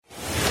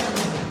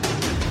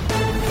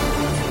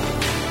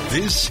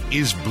This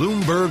is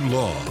Bloomberg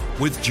Law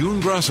with June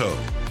Grasso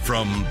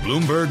from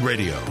Bloomberg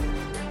Radio.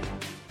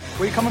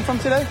 Where are you coming from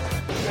today?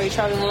 Are you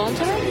traveling alone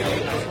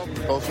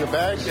today? Both your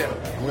bags? Yeah.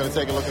 I'm going to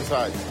take a look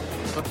inside.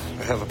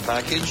 I have a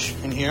package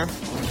in here.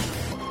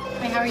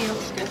 Hey, how are you?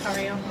 Good, how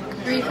are you?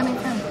 Where are you coming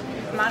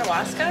from?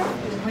 Madawaska?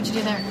 What'd you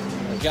do there?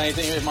 Got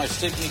anything that might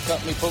stick me,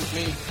 cut me, poke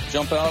me,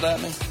 jump out at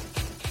me?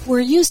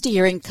 We're used to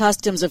hearing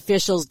customs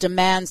officials'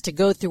 demands to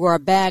go through our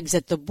bags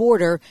at the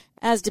border,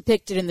 as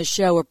depicted in the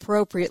show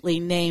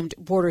appropriately named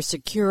Border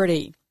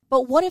Security.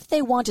 But what if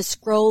they want to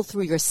scroll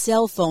through your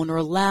cell phone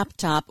or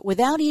laptop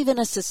without even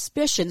a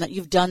suspicion that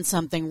you've done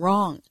something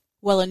wrong?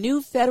 Well, a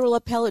new federal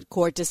appellate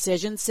court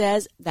decision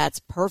says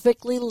that's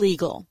perfectly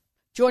legal.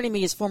 Joining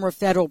me is former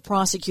federal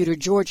prosecutor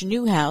George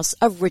Newhouse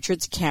of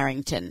Richards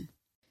Carrington.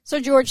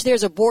 So, George,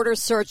 there's a border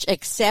search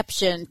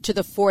exception to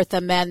the Fourth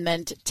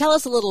Amendment. Tell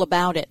us a little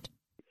about it.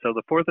 So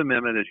the Fourth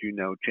Amendment, as you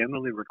know,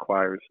 generally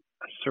requires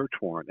a search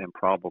warrant and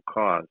probable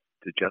cause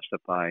to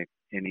justify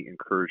any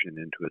incursion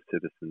into a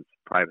citizen's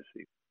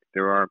privacy.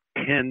 There are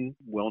 10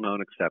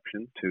 well-known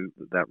exceptions to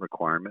that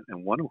requirement,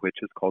 and one of which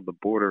is called the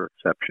border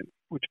exception,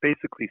 which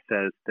basically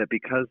says that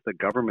because the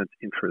government's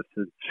interest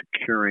in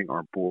securing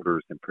our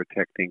borders and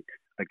protecting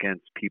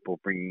against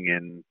people bringing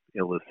in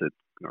illicit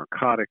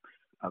narcotics,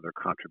 other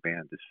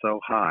contraband is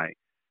so high,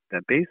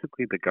 that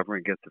basically the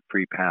government gets a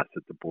free pass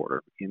at the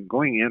border, in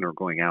going in or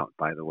going out,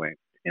 by the way.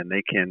 And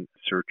they can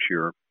search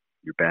your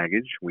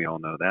baggage. We all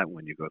know that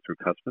when you go through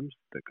customs,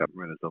 the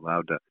government is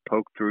allowed to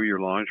poke through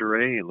your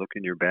lingerie and look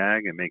in your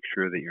bag and make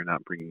sure that you're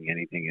not bringing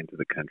anything into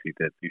the country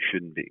that you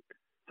shouldn't be.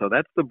 So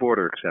that's the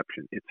border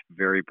exception. It's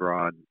very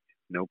broad.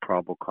 No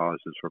probable cause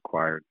is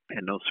required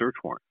and no search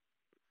warrant.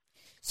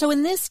 So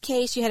in this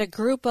case, you had a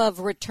group of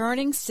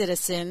returning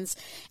citizens,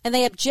 and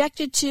they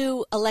objected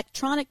to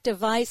electronic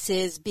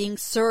devices being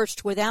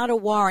searched without a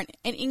warrant,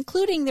 and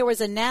including there was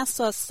a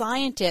NASA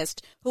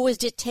scientist who was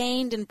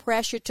detained and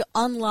pressured to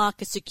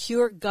unlock a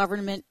secure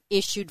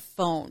government-issued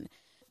phone.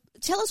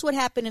 Tell us what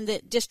happened in the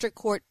district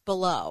court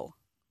below.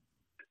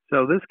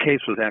 So this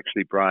case was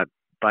actually brought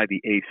by the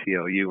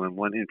ACLU, and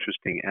one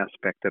interesting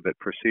aspect of it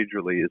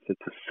procedurally is it's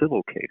a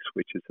civil case,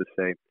 which is to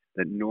say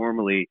that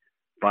normally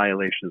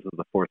violations of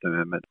the Fourth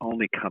Amendment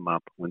only come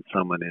up when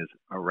someone is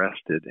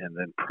arrested and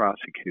then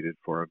prosecuted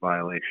for a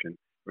violation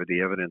where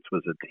the evidence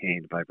was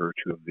obtained by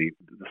virtue of the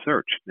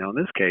search. Now, in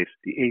this case,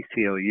 the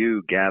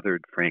ACLU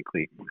gathered,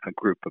 frankly, a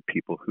group of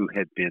people who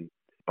had been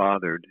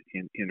bothered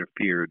and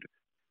interfered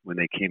when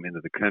they came into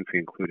the country,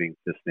 including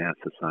this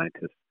NASA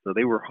scientist. So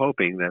they were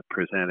hoping that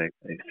present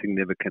a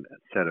significant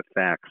set of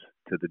facts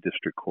to the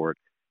district court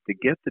to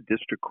get the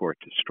district court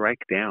to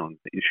strike down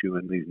the issue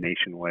in these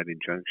nationwide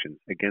injunctions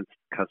against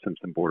Customs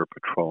and Border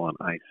Patrol and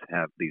ICE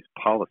have these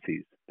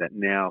policies that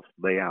now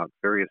lay out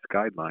various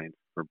guidelines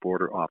for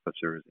border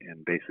officers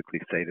and basically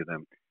say to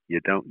them, you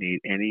don't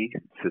need any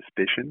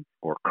suspicion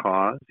or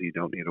cause. You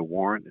don't need a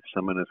warrant if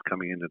someone is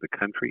coming into the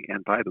country.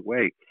 And by the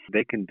way,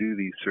 they can do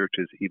these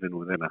searches even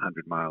within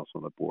 100 miles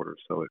on the border.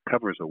 So it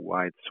covers a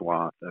wide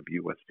swath of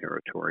U.S.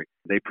 territory.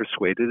 They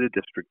persuaded a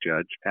district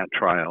judge at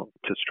trial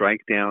to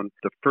strike down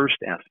the first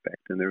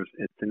aspect. And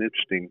it's an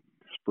interesting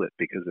split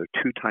because there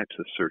are two types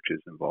of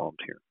searches involved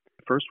here.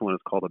 The first one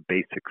is called a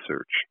basic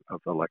search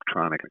of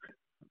electronics.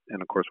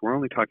 And of course, we're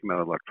only talking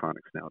about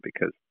electronics now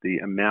because the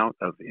amount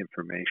of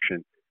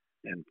information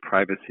and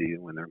privacy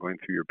when they're going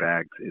through your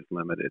bags is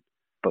limited.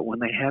 But when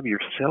they have your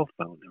cell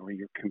phone or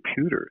your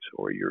computers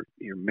or your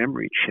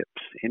memory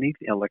chips, any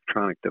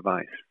electronic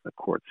device, the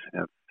courts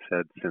have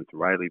said since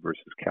Riley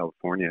versus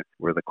California,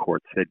 where the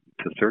court said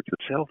to search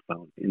a cell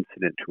phone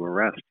incident to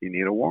arrest, you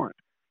need a warrant.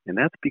 And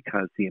that's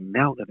because the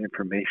amount of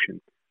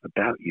information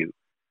about you,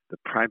 the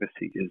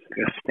privacy is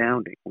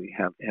astounding. We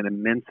have an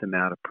immense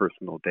amount of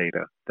personal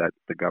data that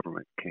the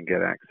government can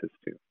get access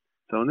to.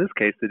 So in this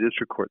case, the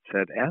district court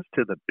said, as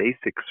to the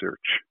basic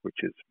search, which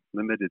is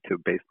limited to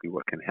basically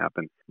what can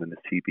happen when the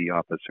CB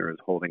officer is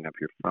holding up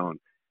your phone,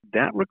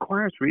 that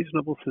requires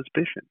reasonable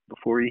suspicion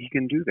before he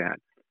can do that.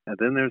 And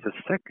then there's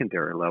a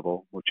secondary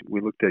level, which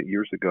we looked at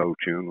years ago,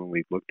 June, when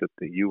we looked at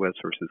the U.S.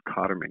 versus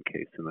Cotterman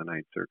case in the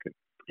Ninth Circuit.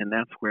 And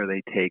that's where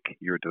they take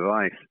your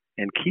device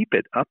and keep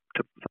it up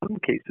to, some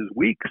cases,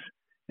 weeks.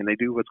 And they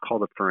do what's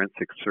called a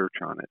forensic search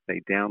on it.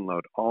 They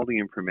download all the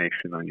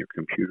information on your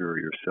computer or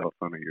your cell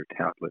phone or your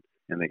tablet,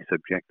 and they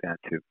subject that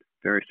to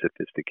very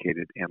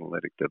sophisticated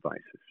analytic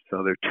devices.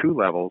 So there are two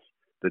levels.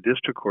 The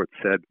district court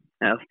said,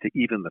 as to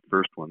even the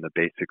first one, the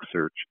basic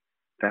search,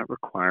 that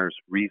requires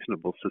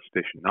reasonable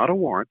suspicion, not a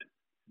warrant,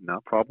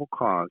 not probable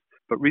cause,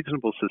 but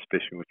reasonable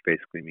suspicion, which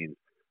basically means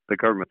the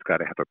government's got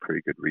to have a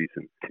pretty good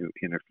reason to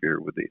interfere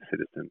with the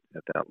citizen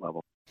at that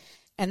level.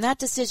 And that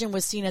decision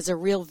was seen as a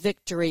real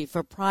victory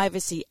for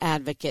privacy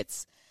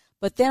advocates.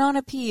 But then on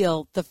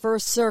appeal, the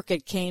First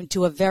Circuit came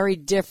to a very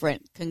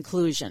different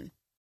conclusion.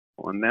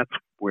 And that's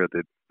where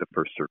the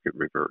First Circuit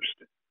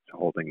reversed,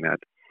 holding that,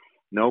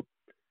 nope,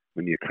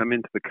 when you come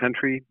into the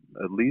country,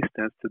 at least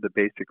as to the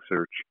basic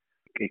search,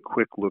 a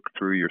quick look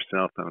through your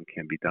cell phone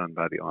can be done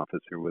by the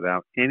officer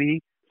without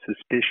any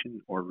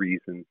suspicion or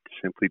reason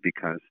simply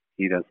because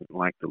he doesn't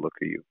like the look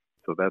of you.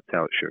 So that's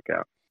how it shook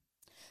out.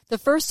 The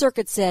First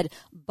Circuit said,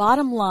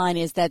 bottom line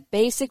is that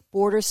basic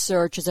border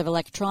searches of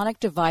electronic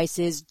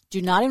devices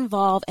do not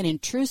involve an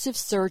intrusive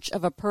search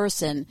of a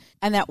person,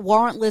 and that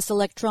warrantless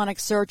electronic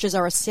searches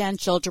are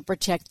essential to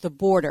protect the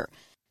border.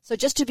 So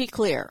just to be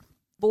clear,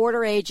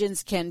 border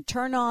agents can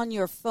turn on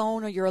your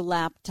phone or your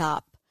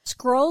laptop,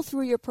 scroll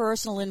through your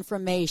personal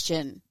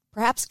information,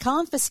 perhaps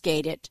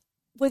confiscate it,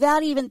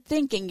 without even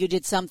thinking you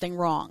did something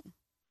wrong.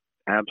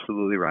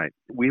 Absolutely right.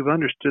 We've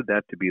understood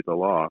that to be the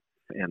law.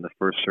 And the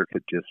First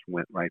Circuit just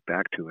went right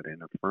back to it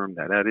and affirmed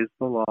that. That is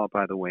the law,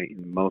 by the way,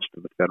 in most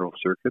of the federal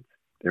circuits.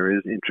 There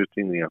is,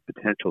 interestingly, a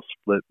potential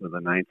split with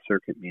the Ninth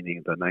Circuit,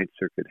 meaning the Ninth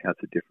Circuit has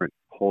a different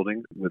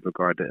holding with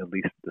regard to at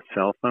least the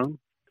cell phone.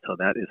 So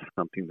that is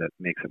something that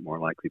makes it more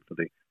likely for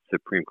the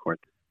Supreme Court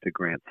to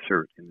grant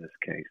cert in this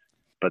case.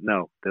 But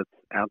no, that's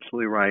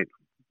absolutely right.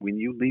 When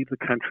you leave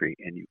the country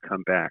and you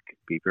come back,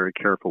 be very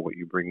careful what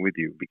you bring with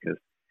you, because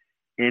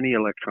any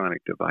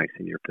electronic device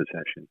in your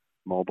possession,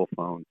 mobile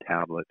phone,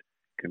 tablet,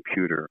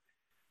 computer,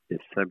 is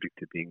subject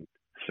to being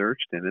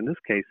searched. And in this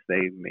case,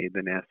 they made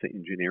the NASA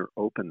engineer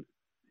open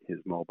his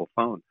mobile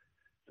phone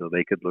so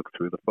they could look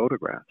through the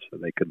photographs, or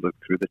they could look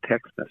through the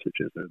text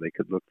messages, or they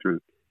could look through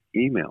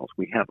emails.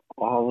 We have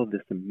all of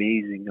this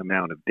amazing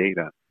amount of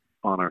data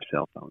on our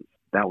cell phones.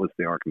 That was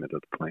the argument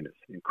of the plaintiffs,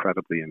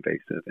 incredibly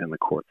invasive. And the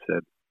court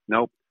said,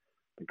 nope,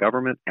 the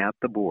government at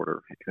the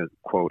border,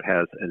 quote,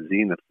 has a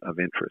zenith of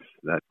interests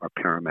that are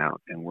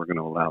paramount, and we're going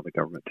to allow the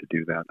government to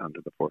do that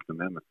under the Fourth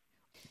Amendment.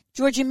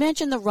 George, you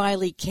mentioned the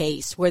Riley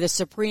case where the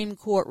Supreme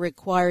Court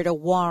required a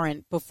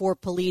warrant before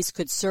police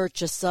could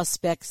search a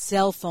suspect's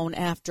cell phone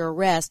after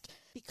arrest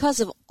because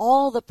of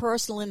all the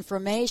personal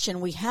information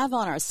we have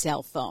on our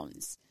cell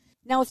phones.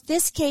 Now, if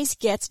this case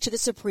gets to the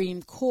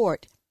Supreme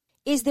Court,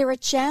 is there a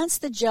chance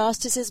the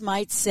justices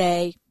might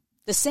say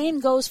the same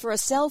goes for a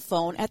cell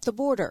phone at the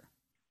border?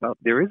 Well,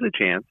 there is a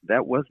chance.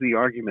 That was the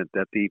argument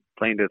that the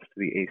plaintiffs,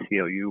 the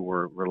ACLU,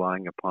 were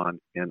relying upon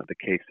in the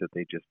case that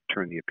they just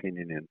turned the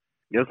opinion in.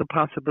 There's a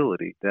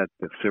possibility that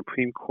the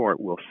Supreme Court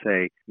will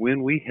say,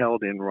 when we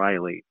held in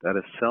Riley that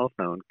a cell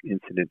phone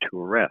incident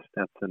to arrest,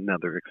 that's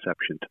another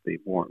exception to the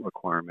warrant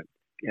requirement.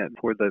 And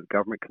for the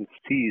government can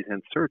seize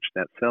and search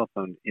that cell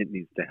phone, it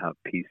needs to have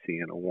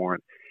PC and a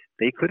warrant.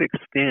 They could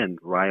extend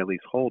Riley's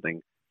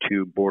holding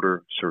to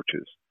border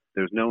searches.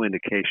 There's no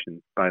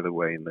indication, by the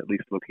way, and at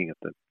least looking at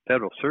the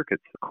federal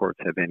circuits, the courts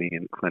have any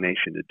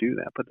inclination to do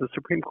that. But the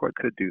Supreme Court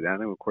could do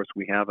that. And, of course,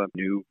 we have a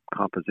new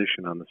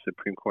composition on the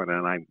Supreme Court.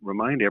 And I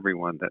remind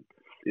everyone that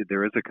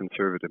there is a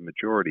conservative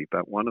majority,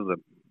 but one of the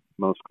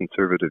most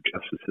conservative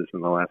justices in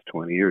the last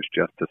 20 years,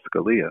 Justice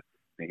Scalia,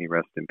 may he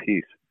rest in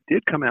peace,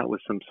 did come out with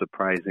some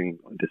surprising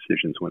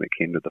decisions when it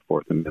came to the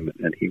Fourth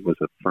Amendment. And he was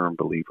a firm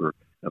believer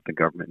that the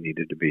government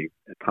needed to be,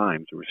 at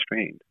times,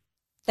 restrained.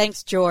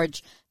 Thanks,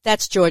 George.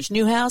 That's George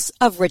Newhouse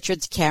of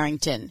Richards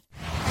Carrington.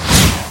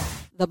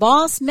 The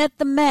boss met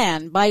the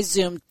man by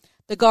Zoom.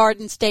 The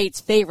Garden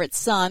State's favorite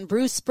son,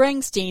 Bruce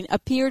Springsteen,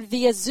 appeared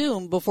via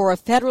Zoom before a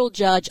federal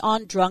judge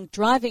on drunk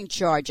driving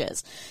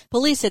charges.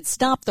 Police had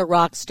stopped the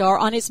rock star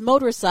on his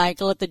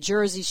motorcycle at the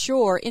Jersey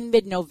Shore in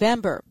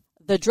mid-November.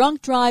 The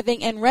drunk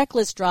driving and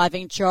reckless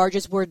driving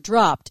charges were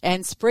dropped,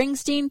 and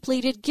Springsteen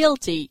pleaded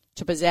guilty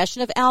to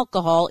possession of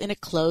alcohol in a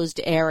closed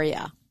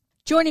area.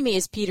 Joining me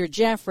is Peter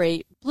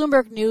Jeffrey,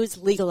 Bloomberg News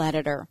Legal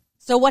Editor.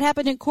 So what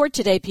happened in court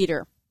today,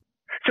 Peter?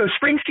 So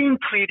Springsteen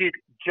pleaded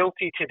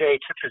guilty today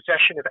to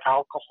possession of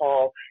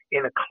alcohol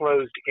in a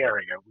closed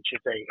area, which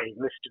is a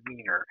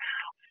misdemeanor.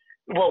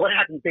 Well, what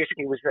happened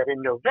basically was that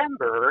in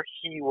November,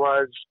 he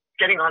was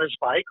getting on his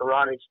bike or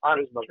on his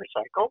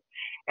motorcycle,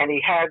 and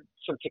he had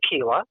some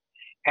tequila,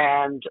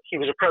 and he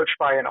was approached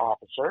by an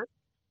officer,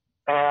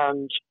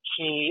 and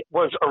he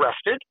was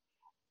arrested,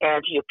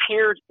 and he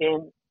appeared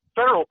in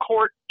federal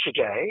court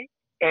today,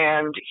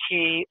 and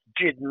he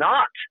did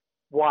not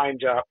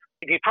wind up.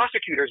 The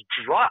prosecutors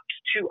dropped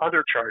two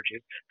other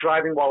charges,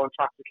 driving while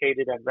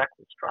intoxicated and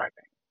reckless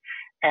driving.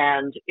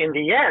 And in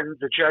the end,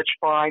 the judge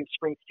fined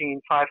Springsteen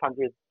 $500.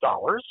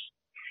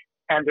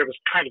 And there was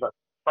kind of a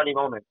funny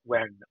moment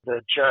when the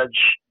judge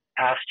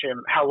asked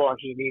him how long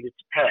he needed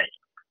to pay.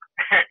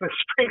 And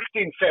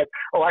Springsteen said,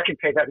 "Oh, I can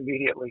pay that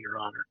immediately, Your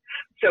Honor."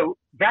 So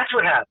that's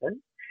what happened.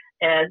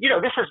 And,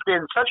 this has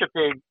been such a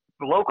big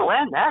local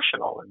and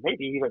national, and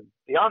maybe even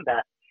beyond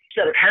that,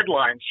 set of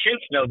headlines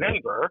since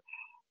November.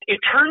 It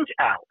turns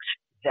out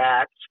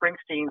that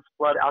Springsteen's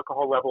blood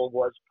alcohol level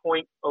was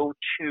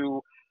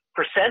 0.02%,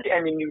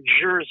 and in New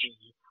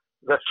Jersey,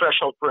 the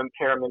threshold for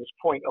impairment is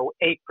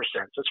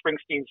 0.08%. So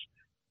Springsteen's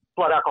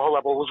blood alcohol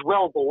level was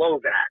well below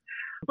that.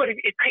 But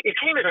it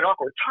came at an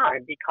awkward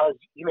time because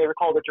you may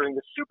recall that during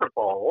the Super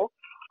Bowl,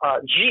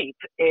 Jeep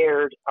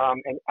aired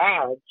an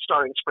ad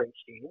starring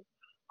Springsteen,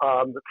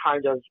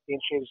 kind of in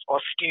his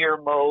austere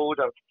mode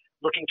of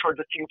looking toward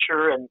the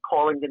future and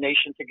calling the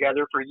nation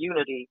together for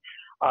unity.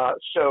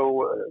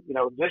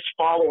 This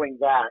following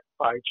that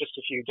by just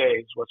a few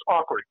days was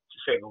awkward, to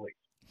say the least.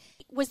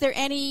 Was there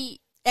any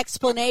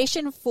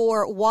explanation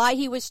for why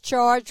he was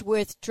charged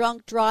with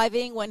drunk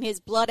driving when his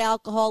blood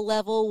alcohol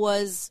level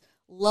was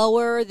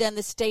lower than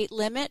the state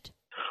limit?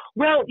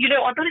 Well,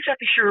 I'm not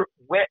exactly sure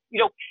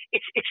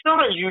it's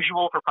not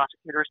unusual for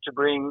prosecutors to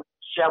bring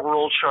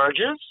several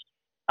charges.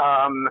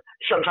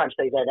 Sometimes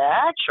they then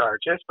add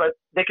charges, but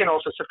they can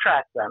also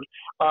subtract them.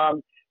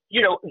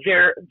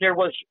 There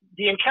was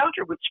the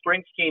encounter with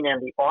Springsteen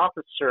and the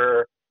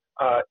officer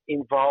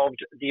involved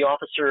the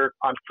officer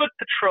on foot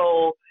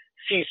patrol,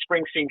 sees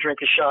Springsteen drink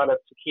a shot of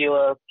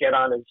tequila, get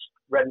on his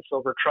red and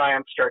silver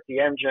Triumph, start the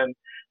engine,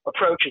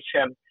 approaches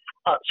him.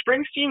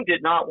 Springsteen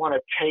did not want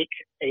to take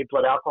a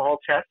blood alcohol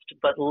test,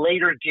 but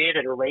later did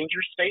at a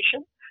ranger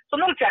station. So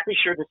I'm not exactly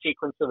sure the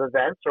sequence of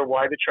events or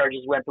why the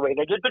charges went the way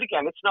they did. But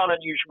again, it's not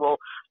unusual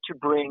to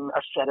bring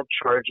a set of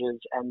charges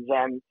and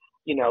then,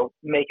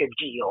 make a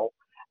deal.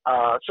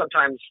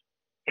 Sometimes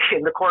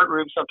in the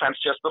courtroom, sometimes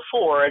just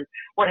before. And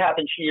what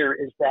happened here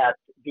is that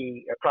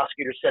the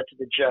prosecutor said to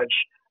the judge,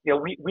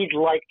 we'd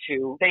like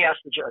to, they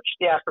asked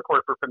the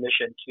court for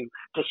permission to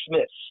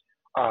dismiss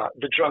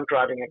the drunk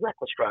driving and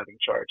reckless driving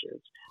charges.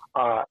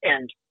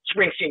 And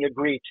Springsteen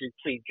agreed to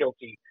plead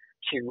guilty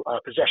to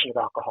possession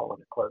of alcohol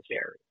in a closed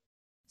area.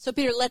 So,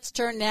 Peter, let's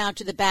turn now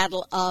to the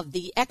battle of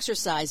the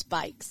exercise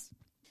bikes.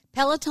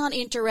 Peloton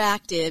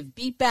Interactive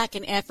beat back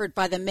an effort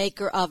by the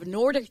maker of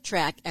Nordic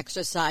Track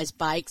exercise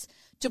bikes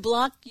to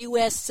block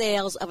U.S.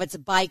 sales of its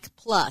Bike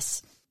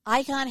Plus.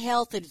 Icon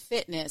Health and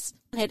Fitness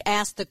had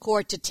asked the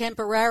court to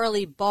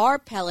temporarily bar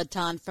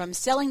Peloton from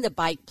selling the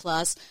Bike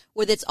Plus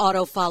with its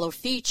auto-follow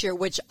feature,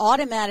 which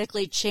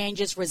automatically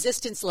changes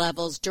resistance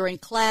levels during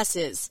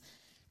classes.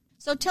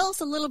 So tell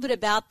us a little bit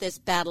about this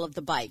battle of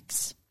the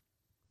bikes.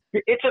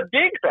 It's a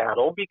big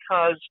battle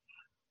because,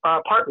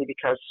 partly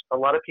because a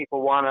lot of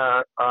people want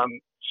to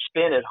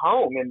spin at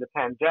home in the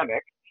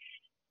pandemic,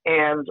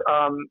 and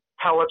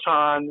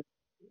Peloton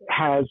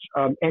has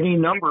any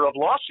number of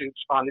lawsuits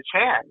on its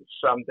hands,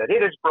 some that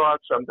it has brought,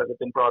 some that have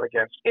been brought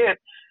against it.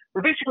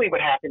 But basically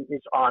what happened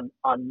is on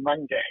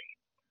Monday.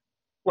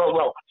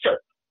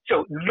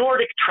 So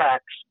Nordic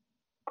Track's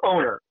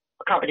owner,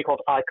 a company called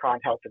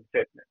Icon Health and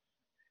Fitness,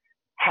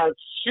 has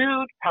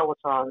sued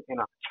Peloton in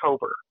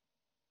October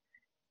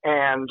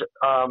and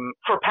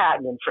for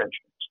patent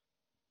infringement,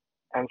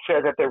 and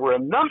said that there were a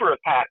number of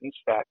patents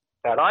that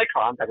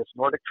Icon, that is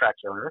Nordic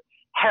Track's owner,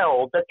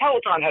 held that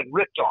Peloton had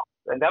ripped off,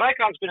 and that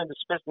Icon's been in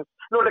this business,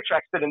 Nordic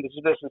Track's been in this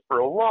business for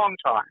a long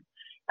time.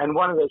 And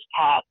one of those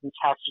patents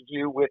has to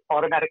do with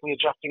automatically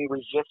adjusting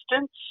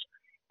resistance,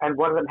 and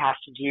one of them has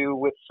to do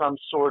with some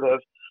sort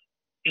of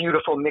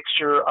beautiful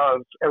mixture of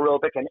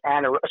aerobic and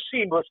a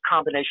seamless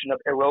combination of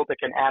aerobic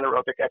and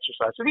anaerobic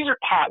exercise. So these are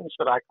patents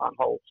that Icon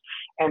holds,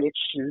 and it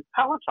sued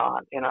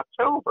Peloton in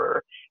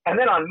October. And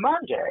then on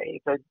Monday,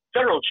 the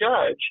federal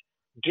judge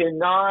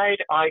denied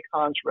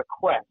Icon's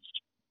request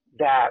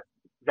that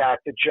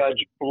the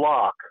judge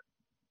block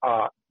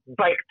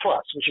Bike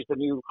Plus, which is the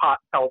new hot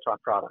Peloton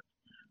product,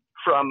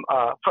 from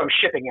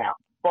shipping out.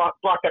 Block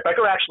that bike,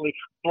 or actually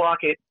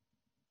block it,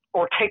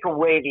 or take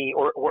away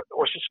or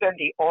suspend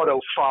the auto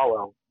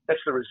follow. That's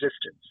the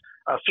resistance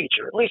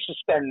feature. At least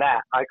suspend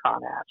that,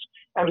 Icon asked.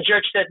 And the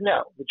judge said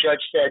no. The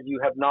judge said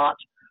you have not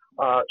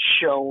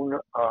shown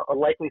a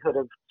likelihood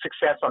of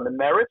success on the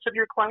merits of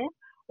your claim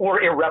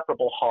or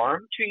irreparable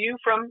harm to you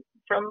from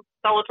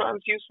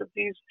Peloton's use of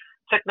these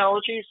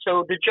technologies.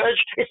 So the judge,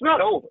 it's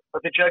not over,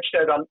 but the judge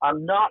said,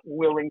 I'm not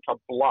willing to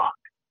block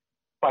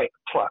Bike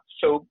Plus.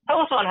 So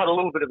Peloton had a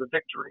little bit of a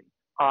victory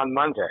on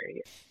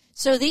Monday.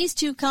 So these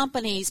two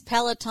companies,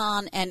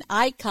 Peloton and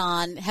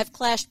Icon, have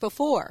clashed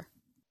before.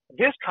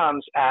 This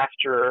comes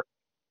after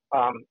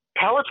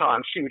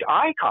Peloton sued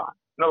Icon,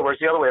 in other words,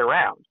 the other way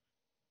around,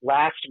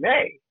 last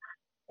May.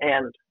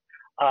 And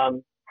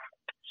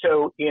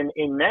so in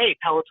May,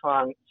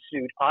 Peloton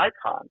sued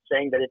Icon,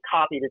 saying that it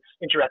copied its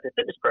interactive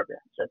fitness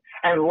programs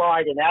and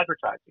lied in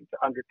advertising to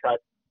undercut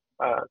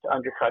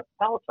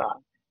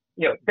Peloton.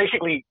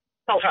 Basically,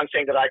 Peloton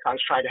saying that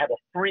Icon's trying to have a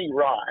free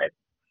ride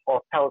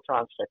off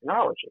Peloton's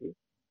technology.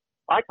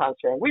 Icon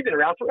saying, we've been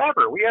around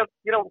forever. We have,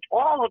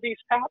 all of these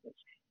patents.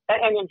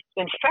 And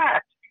in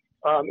fact,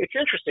 it's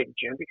interesting,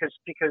 June, because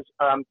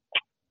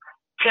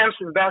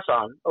Tamsin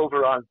Besson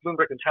over on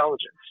Bloomberg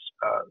Intelligence,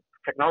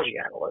 technology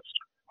analyst,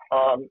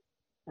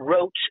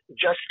 wrote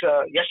just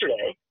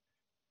yesterday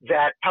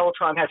that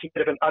Peloton has a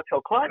bit of an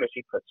uphill climb, as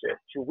he puts it,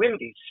 to win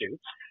these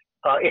suits.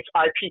 Its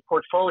IP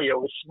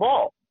portfolio is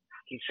small,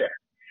 he said.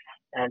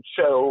 And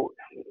so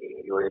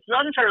it's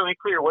not entirely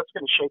clear what's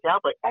going to shake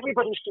out, but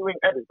everybody's suing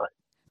everybody.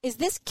 Is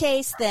this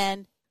case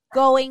then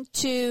going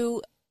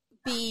to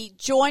be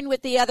joined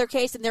with the other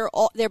case, and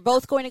they're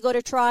both going to go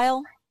to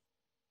trial?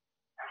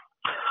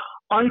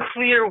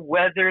 Unclear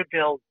whether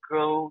they'll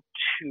go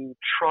to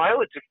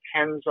trial. It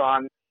depends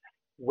on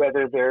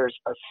whether there's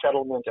a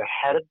settlement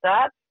ahead of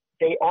that.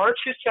 They are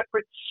two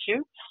separate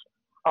suits.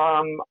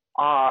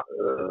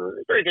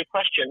 Very good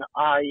question.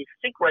 I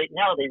think right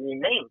now they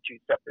remain two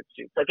separate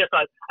suits. I guess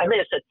I may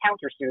have said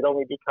countersuit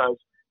only because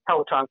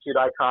Peloton sued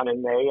Icon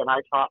in May and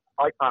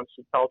Icon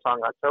sued Peloton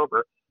in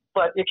October.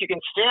 But if you can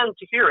stand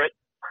to hear it,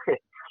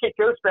 it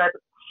goes back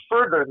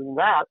further than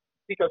that,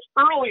 because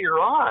earlier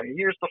on,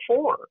 years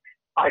before,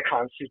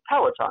 Icon sued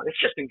Peloton. It's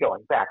just been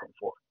going back and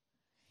forth.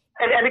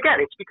 And again,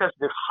 it's because of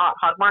this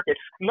hot market,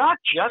 not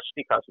just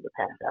because of the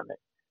pandemic.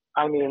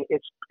 I mean,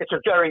 it's a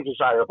very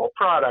desirable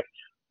product,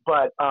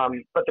 but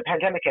the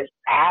pandemic has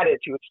added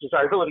to its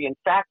desirability. In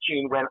fact,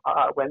 June, when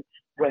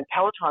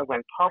Peloton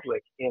went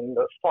public in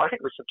the fall, I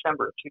think it was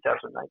September of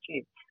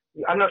 2019.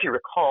 I don't know if you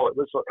recall, it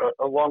was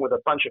along with a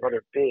bunch of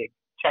other big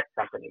tech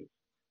companies.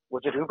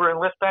 Was it Uber and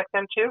Lyft back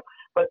then too?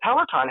 But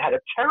Peloton had a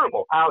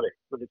terrible outing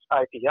with its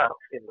IPO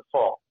in the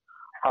fall.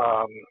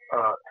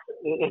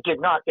 It did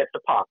not get the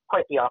pop,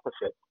 quite the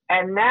opposite.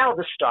 And now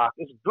the stock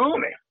is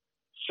booming.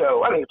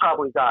 So, I mean,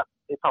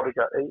 it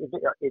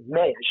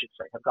may, I should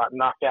say, have gotten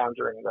knocked down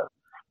during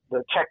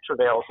the tech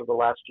travails of the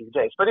last few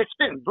days. But it's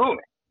been booming.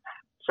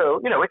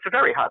 So, it's a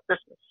very hot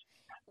business.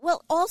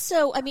 Well,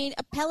 also, I mean,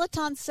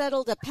 Peloton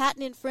settled a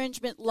patent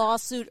infringement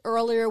lawsuit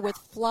earlier with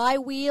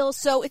Flywheel.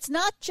 So it's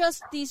not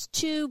just these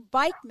two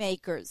bike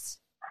makers.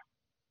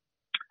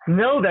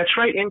 No, that's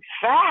right. In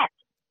fact,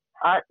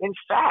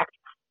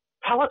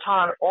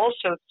 Peloton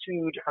also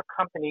sued a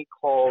company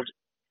called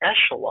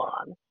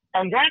Echelon,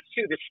 and that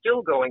suit is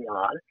still going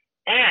on.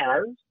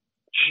 And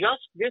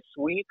just this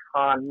week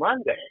on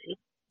Monday,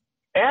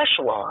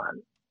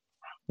 Echelon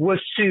was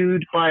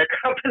sued by a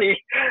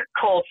company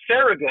called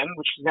Theragun,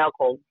 which is now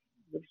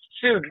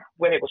sued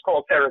when it was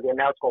called Theragun.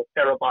 Now it's called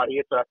Therabody.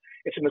 It's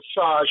a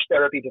massage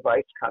therapy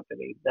device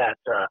company that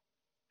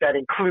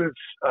includes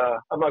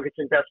among its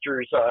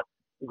investors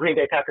Green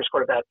Bay Packers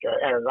quarterback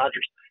Aaron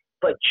Rodgers.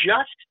 But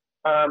just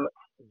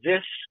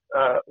this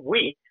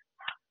week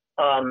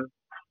on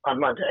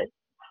Monday,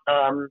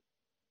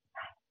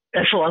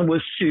 Echelon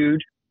was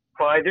sued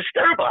by this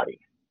Therabody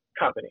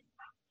company.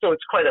 So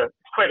it's quite a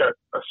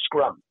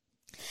scrum.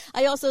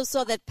 I also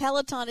saw that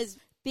Peloton is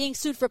being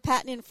sued for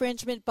patent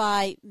infringement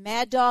by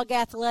Mad Dog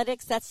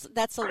Athletics. That's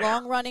a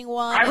long-running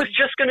one. I was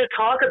just going to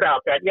talk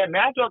about that. Yeah,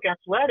 Mad Dog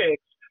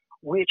Athletics,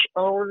 which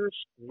owns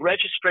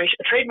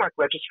trademark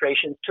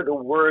registrations to the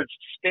words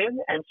spin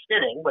and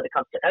spinning when it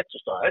comes to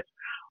exercise,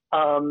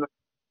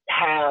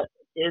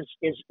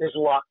 is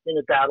locked in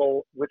a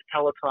battle with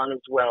Peloton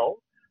as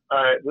well,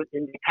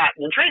 in the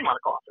patent and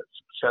trademark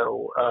office.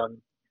 So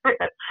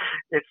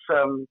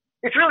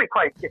it's really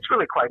quite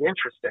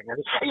interesting.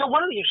 And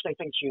one of the interesting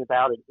things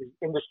about it is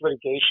in this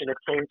litigation, it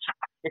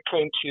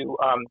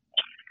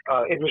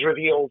was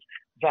revealed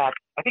that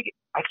I think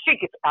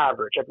it's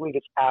average. I believe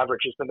it's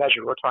average is the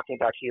measure we're talking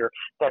about here.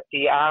 That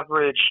the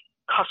average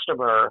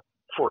customer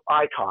for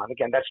Icon,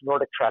 again, that's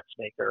Nordic Track's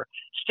maker,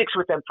 sticks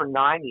with them for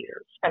 9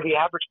 years, and the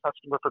average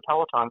customer for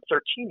Peloton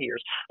 13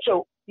 years.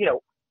 So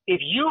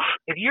if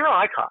you're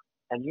Icon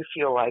and you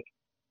feel like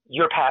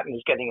your patent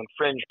is getting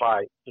infringed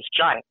by this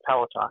giant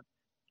Peloton,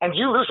 and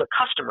you lose a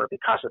customer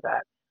because of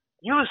that,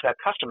 you lose that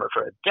customer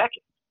for a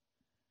decade.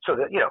 So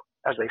that,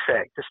 as they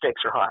say, the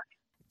stakes are high.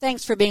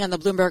 Thanks for being on the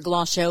Bloomberg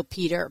Law Show,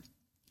 Peter.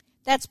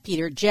 That's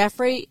Peter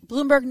Jeffrey,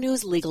 Bloomberg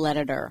News Legal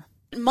Editor.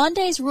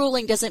 Monday's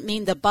ruling doesn't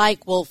mean the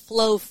bike will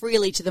flow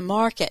freely to the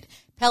market.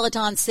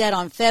 Peloton said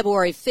on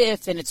February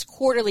 5th in its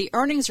quarterly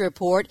earnings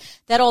report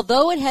that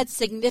although it had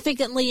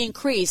significantly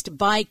increased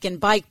Bike and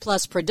Bike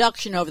Plus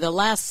production over the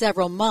last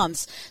several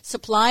months,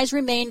 supplies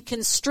remained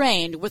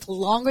constrained with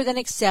longer than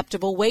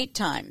acceptable wait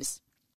times.